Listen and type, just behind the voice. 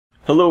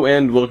Hello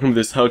and welcome to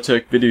this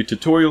HowTech video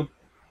tutorial.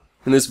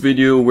 In this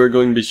video we're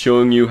going to be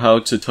showing you how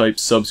to type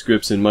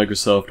subscripts in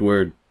Microsoft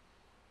Word.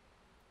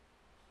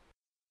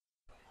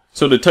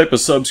 So to type a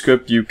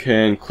subscript you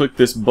can click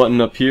this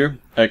button up here,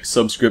 X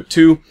Subscript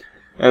 2,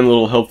 and a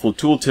little helpful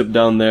tooltip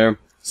down there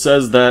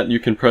says that you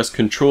can press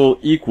Ctrl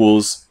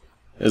equals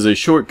as a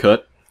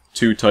shortcut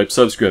to type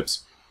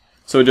subscripts.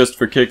 So just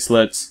for kicks,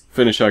 let's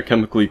finish our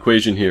chemical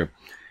equation here.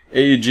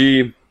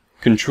 AG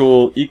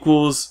Ctrl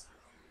equals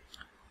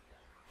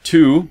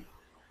 2,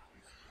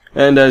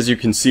 and as you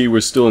can see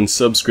we're still in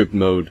subscript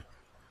mode.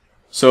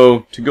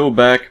 So to go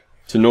back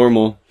to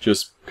normal,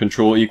 just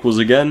Ctrl equals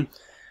again,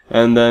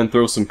 and then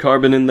throw some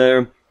carbon in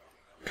there,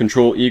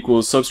 Ctrl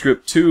equals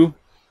subscript 2,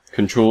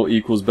 Ctrl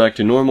equals back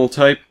to normal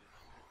type,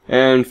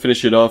 and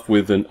finish it off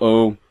with an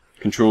O,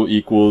 Ctrl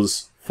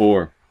equals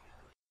 4.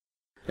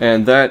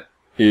 And that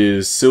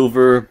is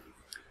silver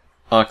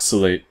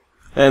oxalate.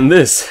 And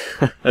this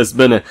has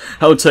been a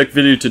HowTech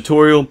video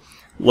tutorial.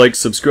 Like,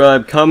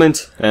 subscribe,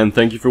 comment, and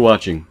thank you for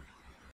watching.